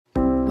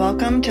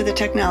Welcome to the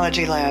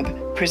Technology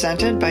Lab,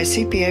 presented by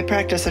CPA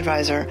Practice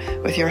Advisor,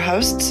 with your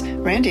hosts,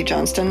 Randy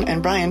Johnston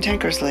and Brian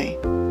Tankersley.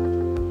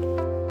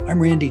 I'm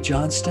Randy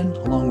Johnston,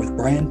 along with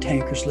Brian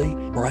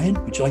Tankersley. Brian,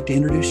 would you like to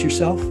introduce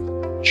yourself?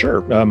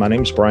 Sure. My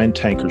name is Brian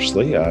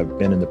Tankersley. I've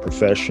been in the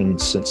profession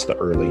since the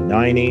early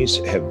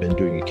 90s, have been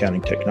doing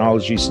accounting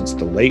technology since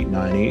the late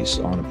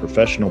 90s on a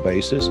professional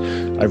basis.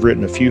 I've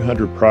written a few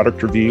hundred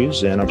product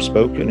reviews, and I've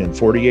spoken in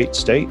 48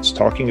 states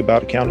talking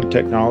about accounting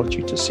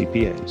technology to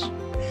CPAs.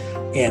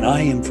 And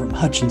I am from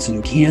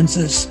Hutchinson,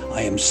 Kansas.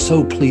 I am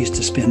so pleased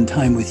to spend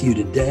time with you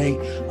today.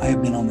 I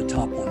have been on the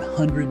top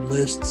 100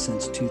 list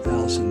since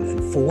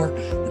 2004,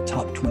 the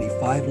top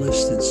 25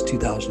 list since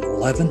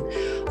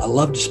 2011. I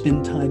love to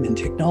spend time in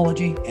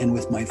technology and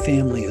with my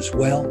family as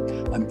well.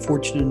 I'm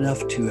fortunate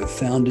enough to have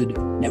founded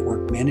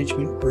Network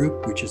Management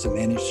Group, which is a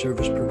managed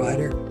service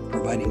provider,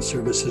 providing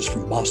services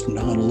from Boston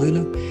to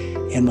Honolulu.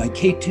 And my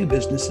K2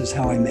 business is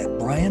how I met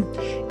Brian,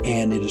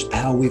 and it is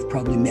how we've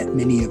probably met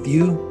many of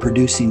you,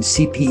 producing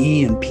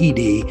CPE and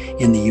PD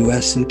in the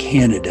US and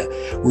Canada.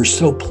 We're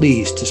so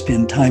pleased to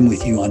spend time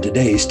with you on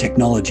today's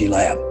Technology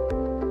Lab.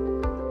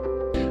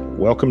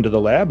 Welcome to the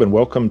lab, and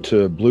welcome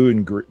to Blue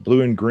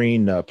and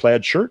Green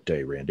Plaid Shirt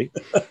Day, Randy.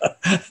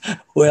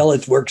 Well,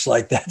 it works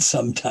like that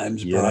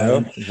sometimes,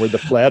 Brian. We're the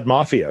Plaid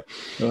Mafia.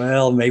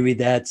 Well, maybe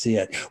that's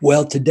it.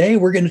 Well, today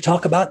we're going to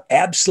talk about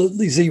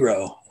Absolutely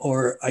Xero,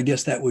 or I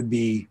guess that would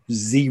be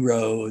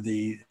Xero,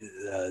 the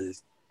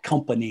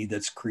company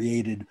that's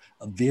created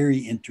a very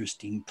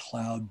interesting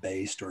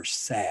cloud-based or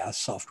SaaS,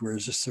 software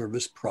as a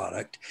service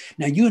product.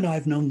 Now, you and I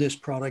have known this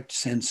product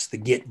since the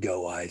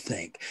get-go, I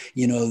think.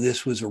 You know,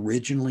 this was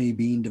originally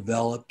being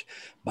developed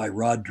by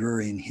Rod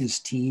Drury and his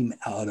team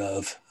out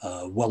of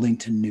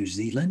Wellington, New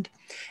Zealand.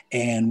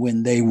 And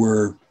when they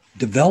were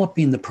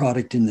developing the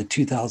product in the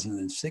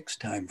 2006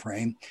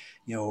 timeframe,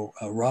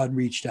 Rod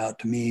reached out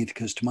to me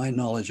because, to my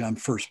knowledge, I'm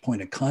first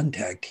point of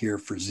contact here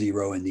for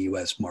Xero in the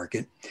US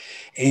market.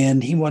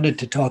 And he wanted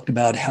to talk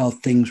about how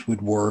things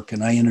would work.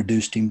 And I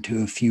introduced him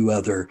to a few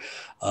other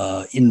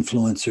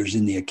influencers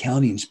in the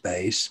accounting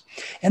space.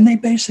 And they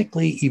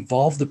basically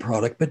evolved the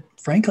product, but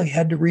frankly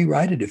had to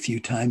rewrite it a few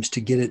times to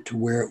get it to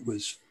where it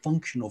was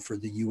functional for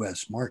the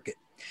US market.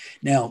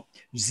 Now,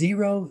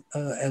 Xero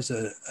as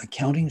an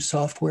accounting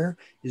software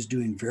is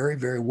doing very,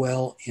 very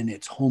well in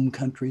its home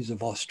countries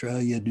of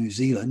Australia, New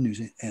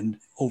Zealand, and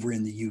over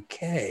in the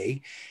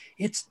UK.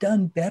 It's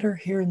done better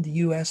here in the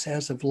US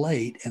as of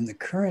late, and the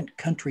current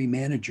country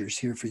managers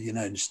here for the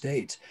United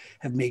States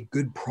have made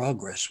good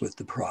progress with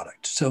the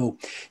product. So,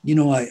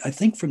 I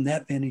think from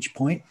that vantage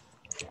point,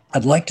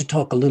 I'd like to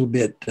talk a little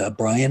bit,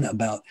 Brian,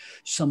 about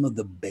some of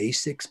the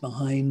basics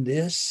behind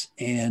this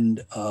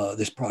and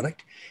this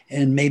product.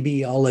 And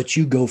maybe I'll let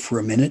you go for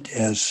a minute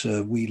as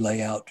we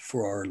lay out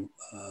for our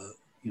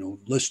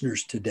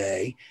listeners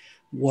today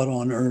what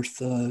on earth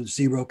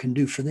Xero can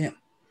do for them.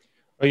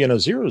 Well,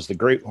 Xero is the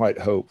great white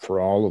hope for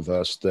all of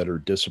us that are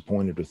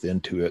disappointed with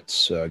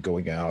Intuit's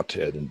going out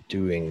and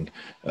doing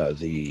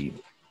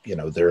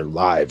their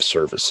live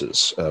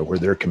services where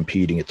they're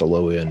competing at the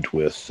low end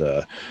with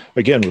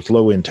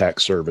low end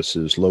tax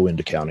services, low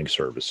end accounting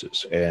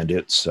services. And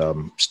it's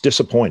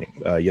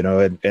disappointing,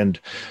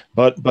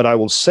 but I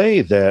will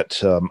say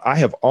that I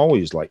have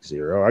always liked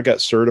Xero. I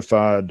got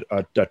certified.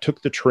 I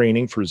took the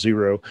training for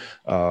Xero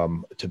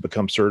to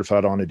become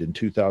certified on it in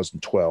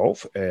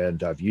 2012.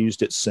 And I've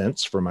used it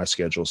since for my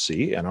Schedule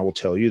C. And I will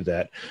tell you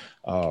that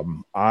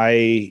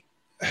I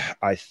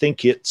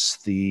think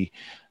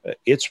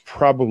it's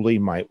probably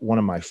one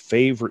of my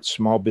favorite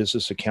small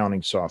business accounting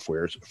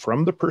softwares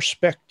from the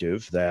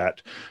perspective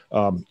that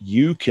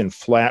you can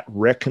flat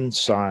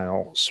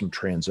reconcile some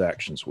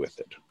transactions with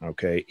it.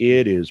 Okay.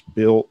 It is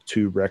built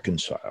to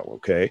reconcile.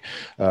 Okay.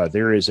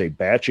 There is a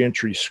batch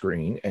entry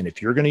screen. And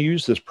if you're going to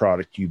use this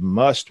product, you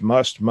must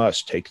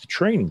take the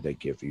training they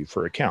give you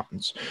for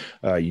accountants.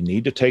 You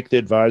need to take the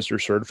advisor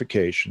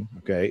certification.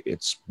 Okay.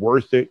 It's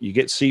worth it. You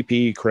get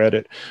CPE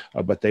credit,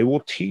 but they will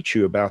teach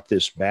you about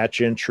this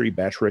batch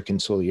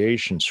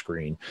reconciliation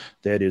screen.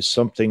 That is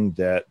something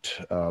that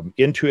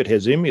Intuit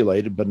has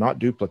emulated but not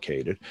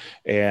duplicated,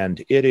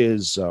 and it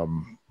is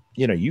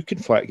you can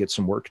flat get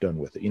some work done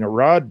with it.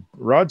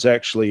 Rod's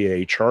actually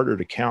a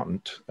chartered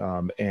accountant,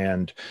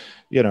 and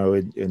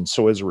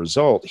so as a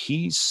result,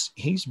 he's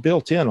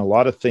built in a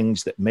lot of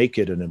things that make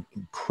it an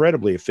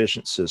incredibly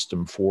efficient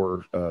system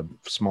for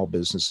small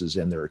businesses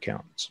and their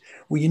accountants.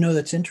 Well,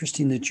 that's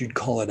interesting that you'd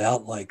call it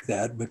out like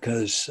that,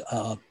 because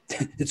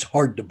it's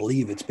hard to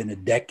believe it's been a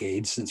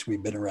decade since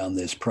we've been around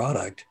this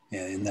product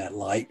in that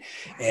light.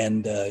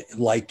 And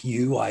like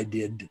you, I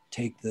did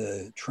take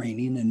the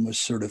training and was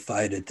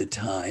certified at the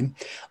time.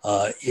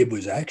 It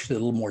was actually a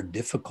little more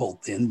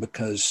difficult then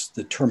because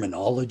the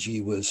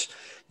terminology was,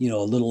 a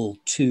little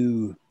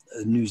too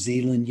New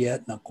Zealand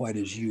yet, not quite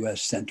as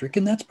US centric.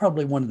 And that's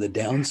probably one of the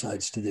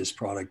downsides to this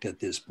product at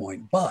this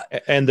point.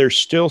 But and there's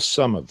still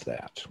some of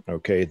that.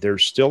 Okay.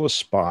 There's still a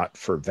spot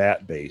for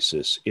VAT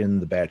basis in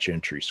the batch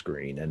entry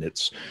screen. And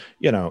it's,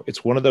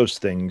 it's one of those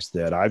things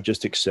that I've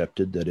just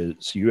accepted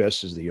that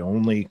US is the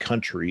only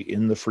country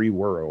in the free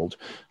world,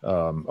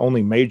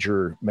 only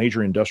major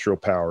industrial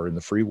power in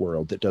the free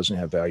world that doesn't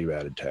have value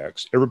added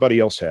tax. Everybody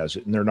else has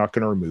it, and they're not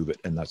going to remove it.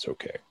 And that's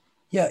okay.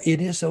 Yeah,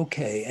 it is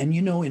okay. And,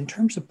 in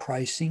terms of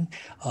pricing,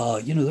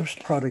 this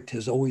product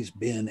has always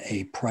been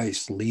a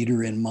price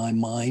leader in my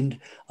mind.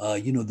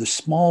 The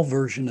small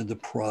version of the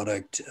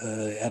product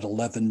at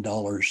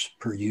 $11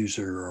 per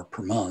user or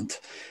per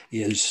month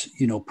is,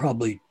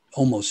 probably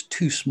almost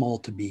too small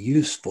to be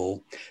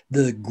useful.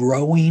 The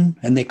growing,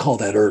 and they call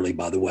that early,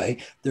 by the way,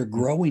 their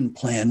growing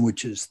plan,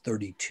 which is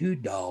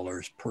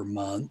 $32 per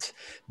month,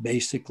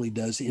 basically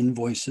does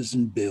invoices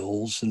and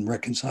bills and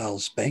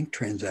reconciles bank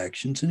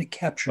transactions, and it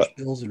captures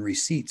bills and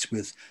receipts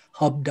with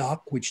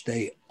HubDoc, which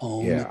they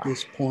own at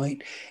this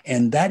point.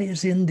 And that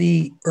is in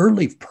the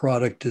early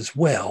product as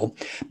well.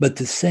 But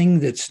the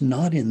thing that's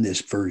not in this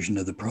version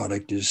of the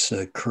product is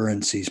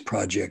currencies,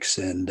 projects,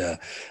 and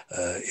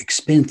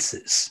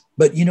expenses.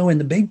 But, in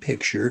the big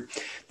picture,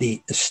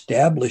 the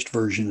established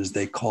version, as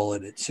they call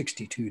it, at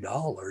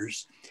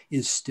 $62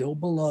 is still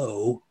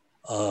below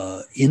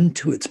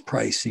into its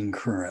pricing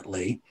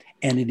currently.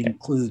 And it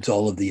includes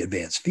all of the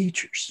advanced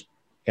features.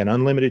 And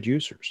unlimited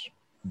users.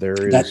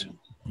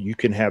 You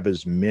can have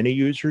as many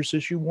users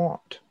as you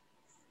want.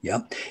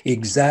 Yeah,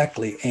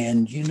 exactly.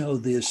 And,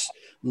 this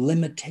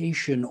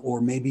limitation,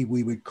 or maybe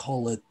we would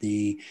call it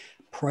the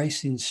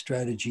pricing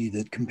strategy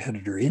that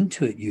competitor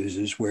Intuit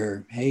uses,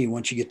 where, hey,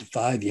 once you get to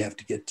 5, you have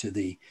to get to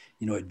the,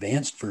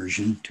 advanced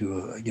version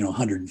to,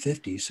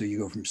 150. So you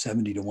go from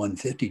 70 to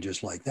 150,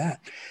 just like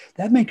that.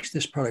 That makes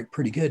this product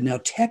pretty good. Now,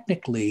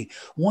 technically,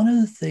 one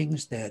of the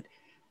things that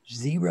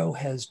Xero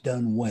has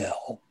done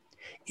well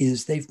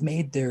is they've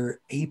made their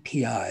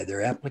API,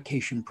 their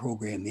application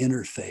program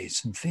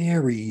interface,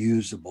 very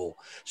usable.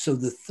 So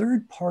the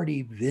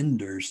third-party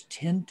vendors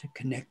tend to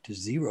connect to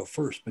Xero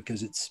first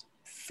because it's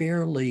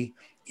fairly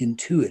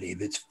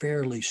intuitive. It's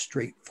fairly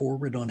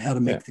straightforward on how to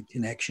make the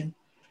connection.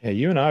 Yeah,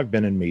 you and I have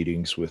been in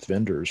meetings with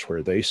vendors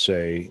where they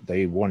say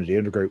they wanted to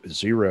integrate with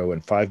Xero,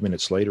 and 5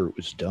 minutes later it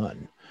was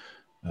done.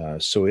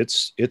 So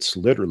it's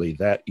literally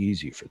that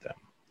easy for them.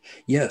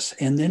 Yes.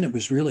 And then it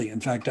was really, in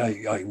fact,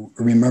 I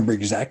remember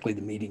exactly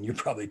the meeting you're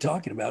probably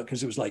talking about,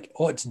 because it was like,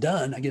 oh, it's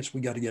done. I guess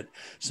we got to get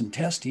some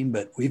testing,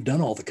 but we've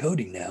done all the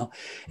coding now.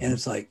 And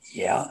it's like,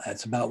 yeah,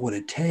 that's about what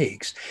it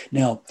takes.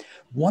 Now,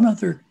 one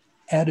other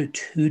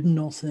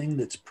attitudinal thing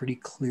that's pretty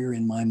clear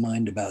in my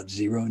mind about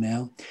Xero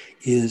now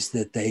is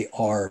that they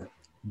are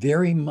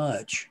very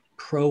much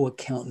pro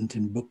accountant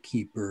and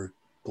bookkeeper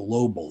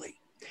globally.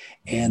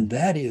 And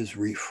that is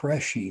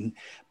refreshing.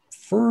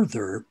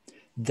 Further,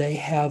 they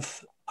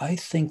have, I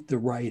think, the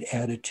right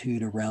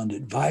attitude around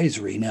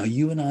advisory. Now,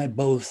 you and I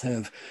both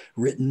have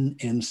written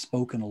and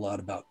spoken a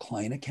lot about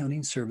client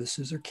accounting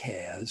services, or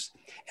CAS,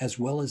 as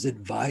well as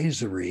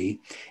advisory.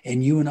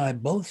 And you and I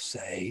both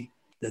say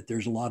that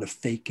there's a lot of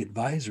fake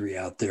advisory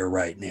out there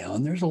right now.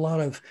 And there's a lot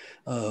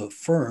of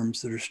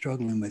firms that are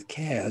struggling with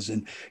CAS.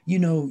 And,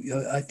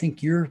 I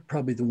think you're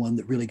probably the one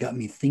that really got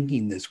me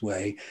thinking this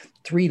way.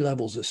 3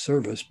 levels of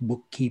service: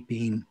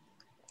 bookkeeping,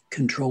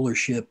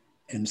 controllership,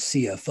 and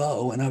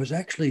CFO. And I was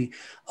actually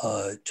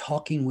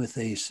talking with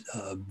a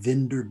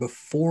vendor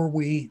before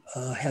we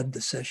had the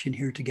session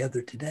here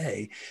together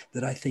today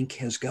that I think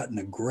has gotten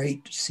a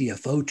great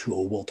CFO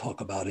tool we'll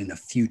talk about in a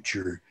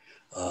future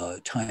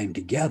time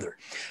together.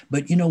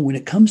 But, when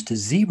it comes to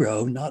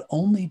Xero, not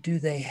only do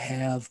they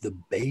have the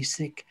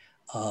basic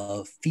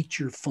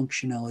feature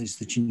functionalities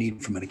that you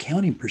need from an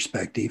accounting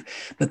perspective,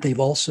 but they've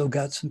also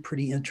got some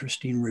pretty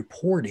interesting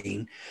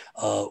reporting,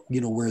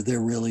 where they're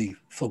really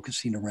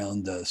focusing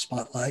around the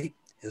Spotlight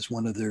as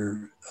one of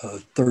their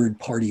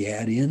third-party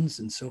add-ins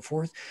and so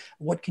forth.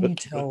 What can you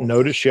tell?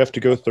 Notice you have to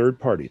go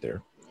third-party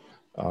there.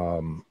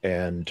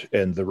 And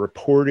the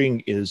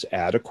reporting is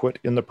adequate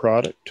in the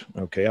product.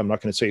 Okay. I'm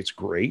not going to say it's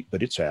great,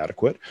 but it's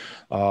adequate.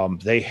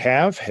 They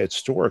have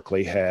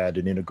historically had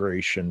an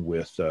integration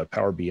with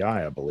Power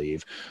BI, I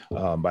believe.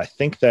 I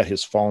think that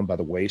has fallen by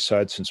the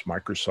wayside since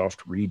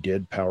Microsoft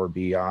redid Power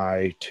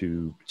BI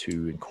to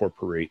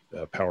incorporate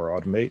Power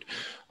Automate.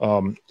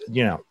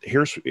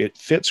 It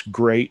fits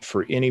great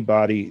for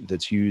anybody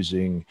that's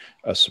using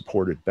a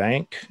supported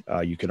bank.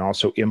 You can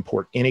also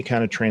import any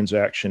kind of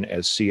transaction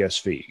as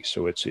CSV.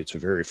 So it's a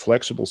very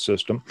flexible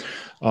system.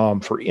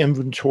 For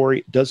inventory,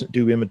 it doesn't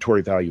do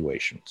inventory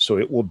valuation. So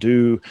it will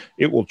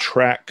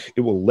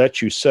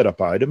let you set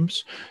up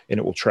items, and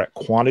it will track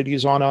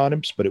quantities on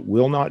items, but it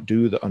will not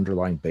do the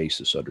underlying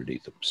basis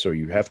underneath them. So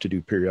you have to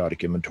do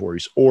periodic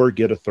inventories or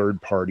get a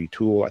third-party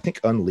tool. I think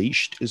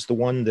Unleashed is the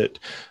one that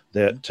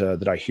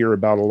I hear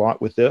about a lot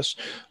with this.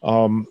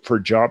 For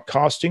job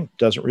costing,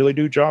 doesn't really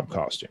do job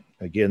costing.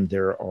 Again,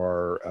 there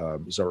are,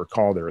 as I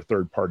recall, there are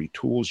third-party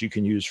tools you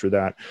can use for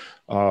that.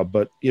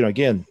 But,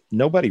 again,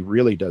 nobody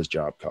really does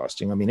job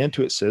costing. I mean,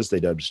 Intuit says they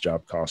does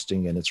job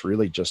costing, and it's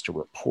really just a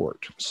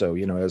report. So,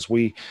 as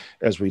we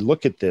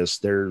look at this,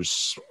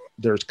 there's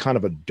kind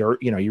of a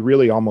you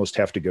really almost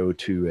have to go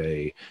to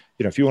a,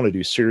 if you want to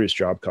do serious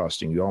job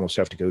costing, you almost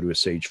have to go to a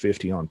Sage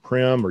 50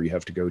 on-prem, or you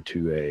have to go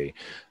to a,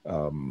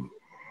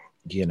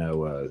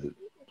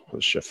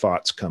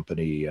 Shafat's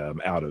company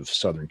out of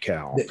Southern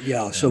Cal.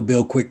 Yeah. So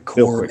Bill Quick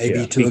Core,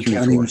 maybe to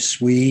Accounting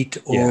Suite,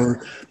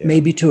 or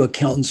maybe to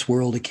Accountants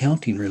World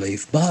Accounting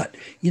Relief. But,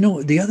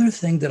 the other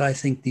thing that I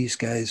think these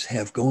guys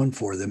have going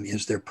for them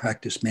is their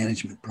practice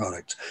management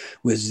products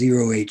with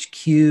Xero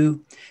HQ,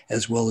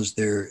 as well as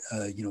their,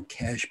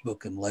 cash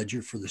book and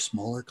ledger for the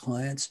smaller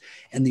clients,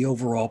 and the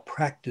overall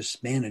practice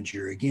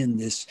manager. Again,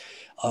 this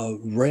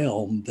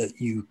realm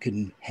that you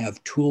can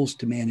have tools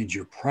to manage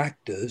your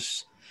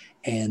practice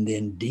and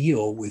then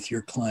deal with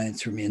your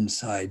clients from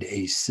inside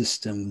a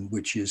system,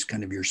 which is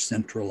kind of your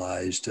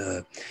centralized,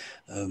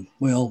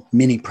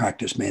 mini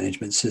practice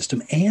management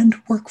system, and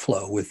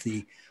workflow with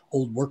the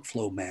old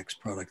Workflow Max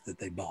product that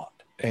they bought.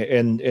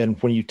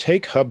 And when you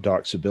take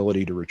HubDoc's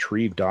ability to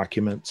retrieve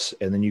documents,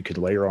 and then you could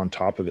layer on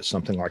top of it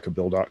something like a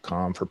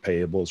Bill.com for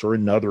payables, or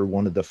another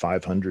one of the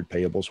 500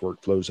 payables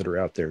workflows that are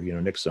out there,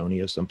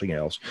 Nixonia, something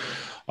else,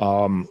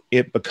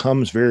 it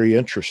becomes very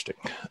interesting.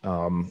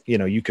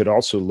 You could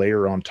also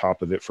layer on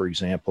top of it, for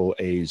example,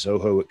 a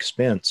Zoho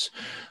expense,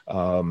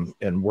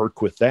 and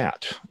work with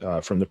that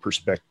from the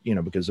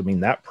perspective, because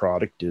that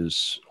product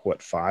is what,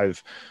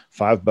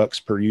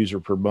 $5 per user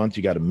per month.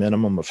 You got a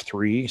minimum of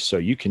 3, so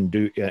you can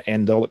do,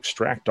 and they'll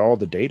extract all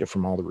the data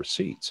from all the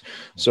receipts.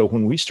 So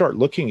when we start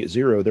looking at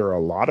Xero, there are a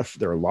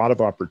lot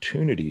of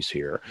opportunities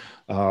here.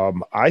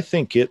 I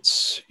think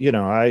it's,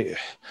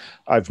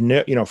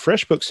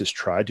 FreshBooks has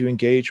tried to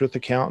engage with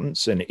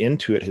accountants, and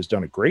Intuit has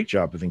done a great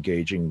job of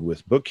engaging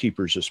with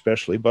bookkeepers,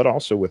 especially, but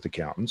also with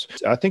accountants.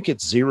 I think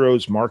it's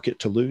Xero's market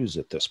to lose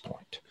at this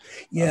point.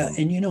 Yeah.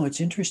 And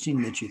it's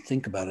interesting that you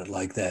think about it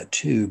like that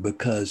too,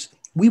 because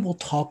we will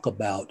talk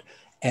about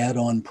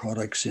add-on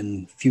products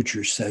in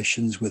future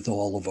sessions with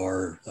all of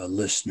our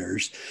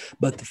listeners.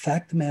 But the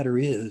fact of the matter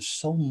is,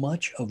 so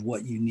much of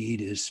what you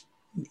need is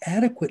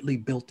adequately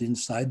built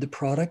inside the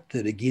product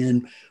that,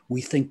 again,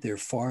 we think they're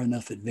far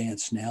enough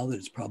advanced now that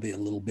it's probably a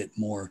little bit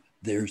more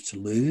theirs to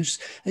lose.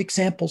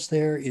 Examples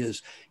there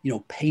is,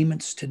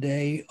 payments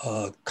today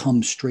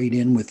come straight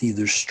in with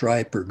either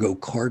Stripe or Go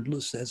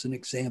Cardless as an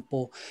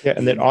example. Yeah,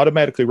 and then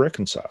automatically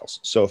reconciles.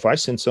 So if I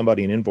send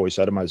somebody an invoice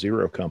out of my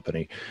Xero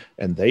company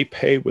and they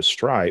pay with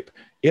Stripe,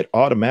 it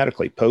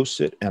automatically posts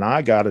it, and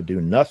I got to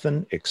do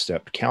nothing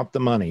except count the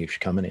money if you're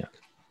coming in.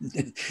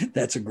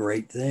 That's a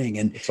great thing.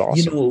 And, it's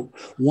awesome.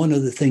 One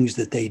of the things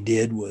that they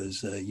did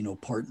was,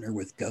 partner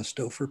with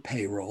Gusto for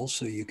payroll,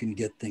 so you can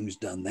get things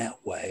done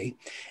that way.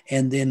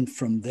 And then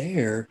from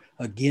there,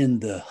 again,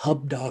 the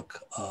HubDoc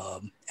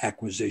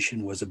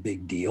acquisition was a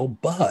big deal.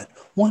 But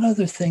one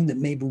other thing that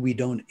maybe we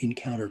don't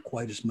encounter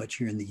quite as much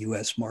here in the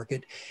U.S.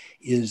 market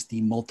is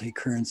the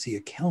multi-currency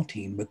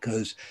accounting,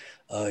 because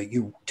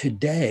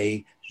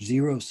today,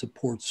 Xero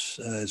supports,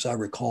 as I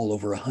recall,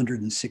 over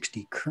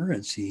 160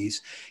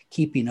 currencies,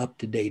 keeping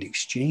up-to-date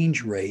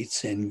exchange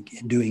rates and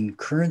doing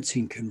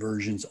currency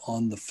conversions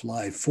on the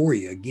fly for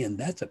you. Again,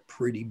 that's a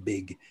pretty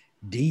big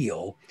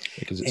deal.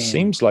 Because it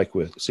seems like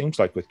with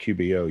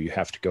QBO, you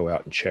have to go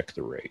out and check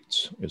the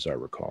rates, as I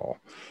recall.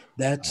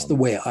 That's the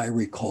way I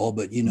recall,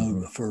 but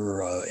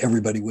for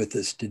everybody with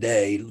us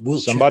today,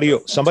 somebody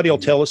will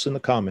tell us in the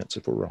comments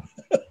if we're wrong.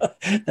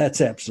 That's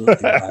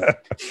absolutely right.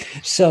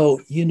 So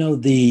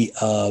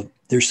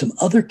there's some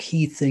other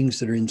key things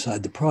that are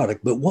inside the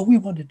product, but what we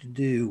wanted to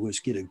do was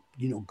get a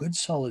good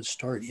solid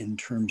start in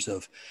terms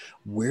of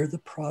where the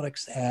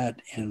product's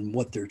at and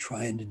what they're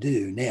trying to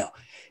do. Now,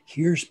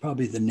 here's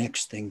probably the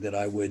next thing that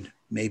I would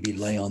maybe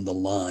lay on the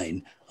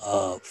line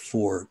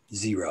for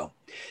Xero.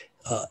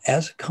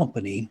 As a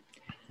company,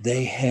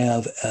 they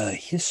have a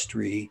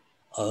history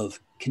of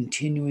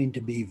continuing to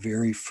be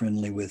very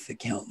friendly with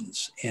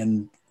accountants,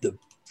 and the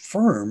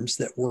firms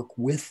that work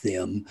with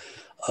them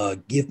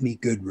give me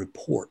good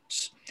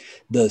reports.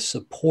 The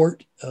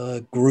support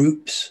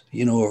groups,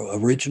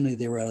 originally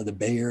they were out of the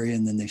Bay Area,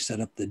 and then they set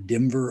up the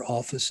Denver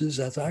offices.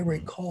 As I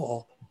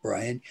recall,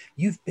 Brian,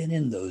 you've been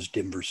in those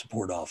Denver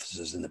support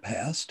offices in the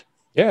past.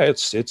 Yeah,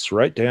 it's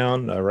right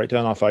down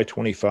off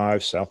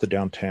I-25, south of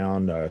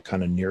downtown,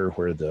 kind of near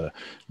where the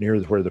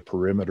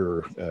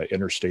perimeter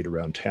interstate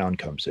around town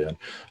comes in.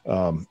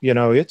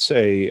 It's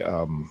a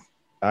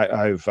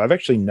I've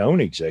actually known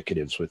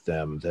executives with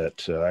them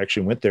that I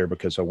actually went there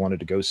because I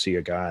wanted to go see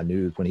a guy I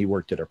knew when he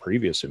worked at a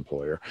previous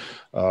employer.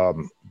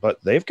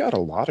 but they've got a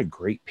lot of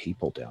great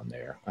people down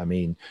there. I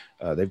mean,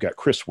 they've got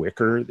Chris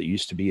Wicker that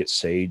used to be at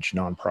Sage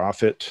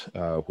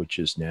Nonprofit, which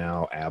is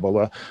now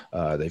Abila.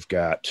 They've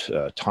got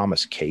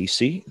Thomas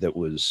Casey that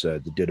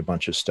did a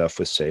bunch of stuff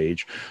with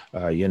Sage.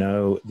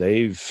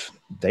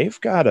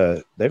 They've got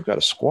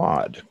a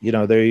squad.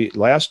 They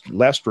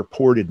last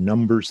reported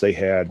numbers they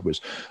had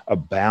was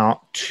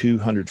about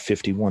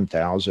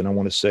 251,000, I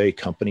want to say,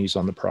 companies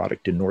on the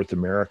product in North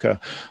America,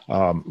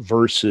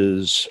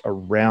 versus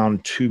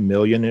around 2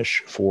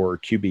 million-ish for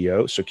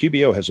QBO. So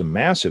QBO has a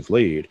massive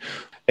lead.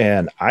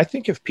 And I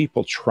think if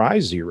people try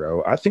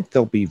Xero, I think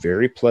they'll be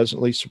very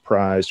pleasantly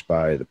surprised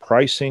by the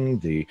pricing,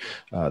 the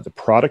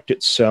product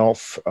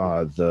itself.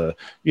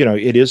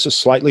 It is a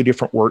slightly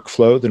different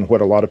workflow than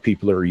what a lot of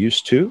people are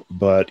used to,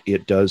 but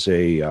it does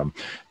a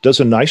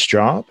nice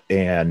job.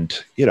 And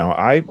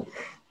I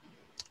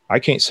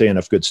can't say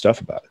enough good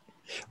stuff about it.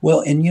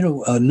 Well, and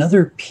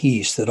another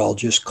piece that I'll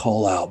just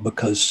call out,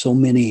 because so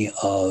many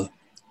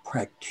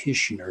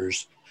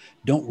practitioners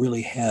don't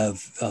really have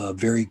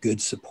very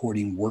good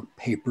supporting work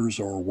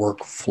papers or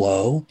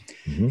workflow.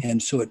 Mm-hmm.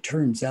 And so it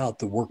turns out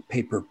the work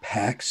paper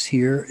packs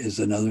here is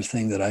another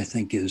thing that I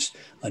think is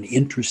an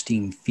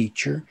interesting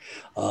feature.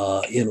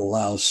 It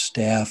allows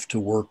staff to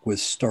work with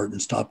start and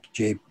stop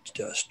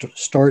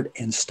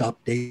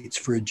dates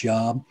for a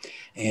job,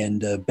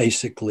 and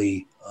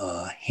basically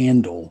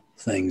handle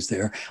things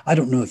there. I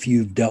don't know if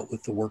you've dealt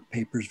with the work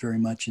papers very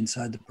much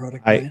inside the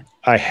product.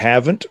 I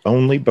haven't,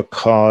 only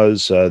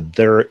because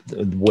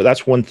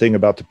that's one thing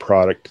about the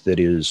product that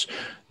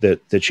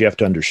you have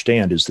to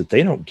understand, is that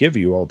they don't give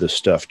you all this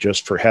stuff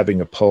just for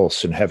having a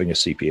pulse and having a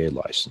CPA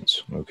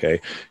license. Okay.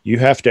 You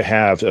have to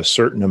have a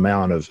certain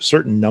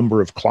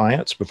number of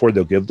clients before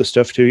they'll give the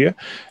stuff to you.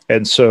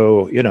 And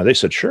so, they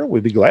said, sure,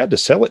 we'd be glad to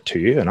sell it to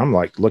you. And I'm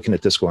like looking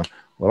at this going,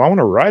 well, I want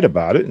to write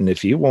about it. And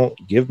if you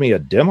won't give me a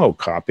demo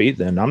copy,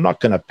 then I'm not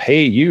going to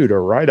pay you to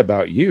write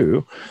about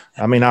you.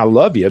 I mean, I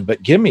love you,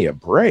 but give me a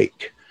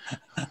break.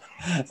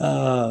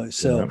 I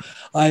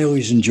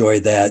always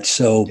enjoy that.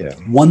 So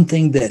One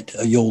thing that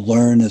you'll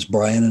learn as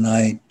Brian and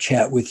I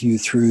chat with you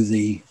through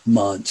the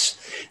months,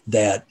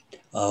 that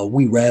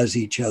we razz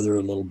each other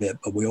a little bit,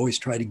 but we always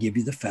try to give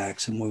you the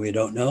facts. And when we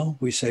don't know,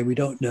 we say we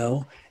don't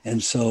know.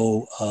 And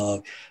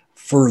so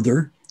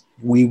further,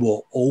 we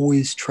will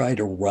always try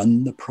to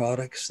run the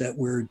products that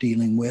we're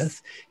dealing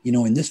with.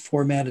 In this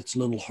format, it's a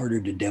little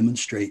harder to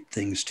demonstrate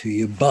things to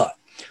you, but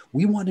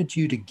we wanted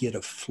you to get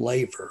a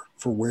flavor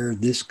for where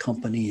this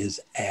company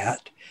is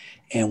at.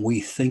 And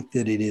we think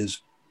that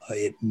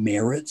it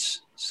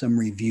merits some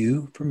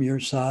review from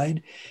your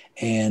side.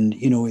 And,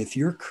 if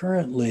you're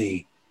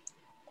currently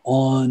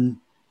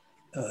on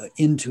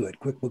Intuit,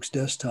 QuickBooks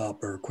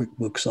Desktop or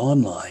QuickBooks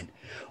Online,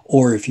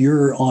 or if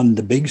you're on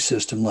the big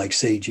system like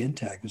Sage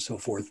Intacct and so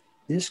forth,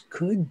 this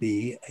could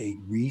be a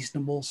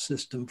reasonable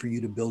system for you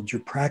to build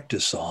your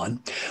practice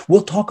on.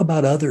 We'll talk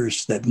about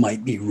others that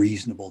might be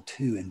reasonable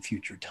too in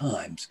future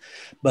times.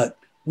 But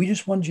we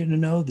just wanted you to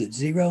know that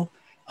Xero,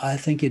 I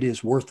think it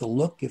is worth a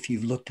look if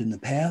you've looked in the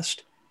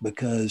past,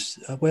 because,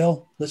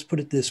 let's put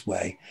it this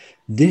way.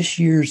 This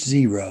year's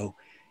Xero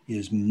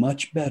is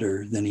much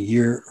better than a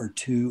year or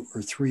 2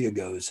 or 3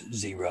 ago's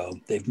Xero.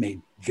 They've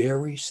made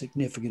very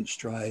significant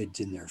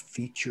strides in their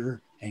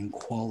feature and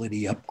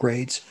quality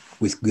upgrades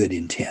with good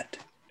intent.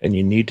 And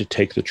you need to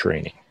take the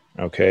training.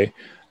 Okay.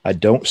 I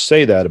don't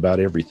say that about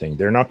everything.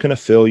 They're not going to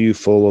fill you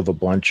full of a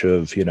bunch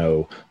of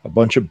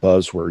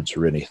buzzwords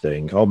or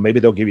anything. Oh,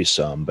 maybe they'll give you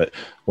some, but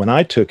when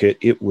I took it,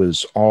 it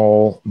was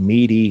all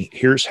meaty.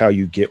 Here's how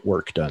you get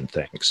work done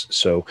things.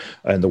 So,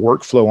 and the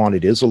workflow on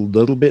it is a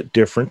little bit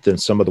different than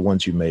some of the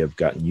ones you may have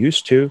gotten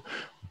used to.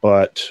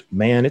 But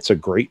man, it's a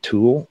great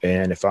tool.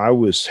 And if I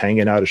was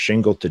hanging out a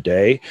shingle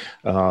today,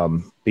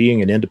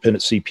 being an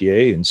independent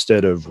CPA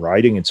instead of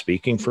writing and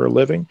speaking for a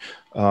living,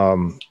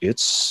 I'd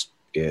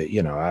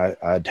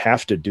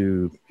have to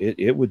do it.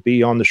 It would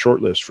be on the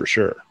short list for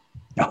sure.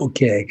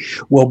 Okay.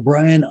 Well,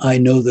 Brian, I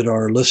know that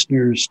our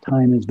listeners'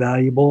 time is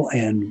valuable,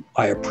 and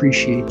I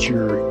appreciate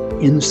your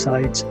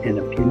insights and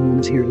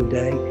opinions here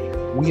today.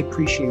 We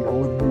appreciate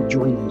all of you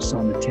joining us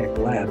on the Tech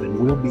Lab, and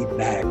we'll be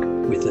back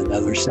with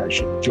another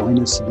session. Join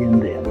us again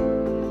then.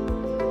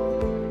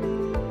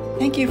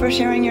 Thank you for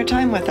sharing your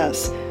time with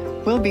us.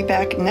 We'll be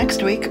back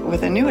next week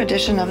with a new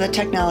edition of the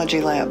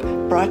Technology Lab,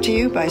 brought to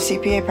you by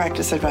CPA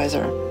Practice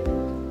Advisor.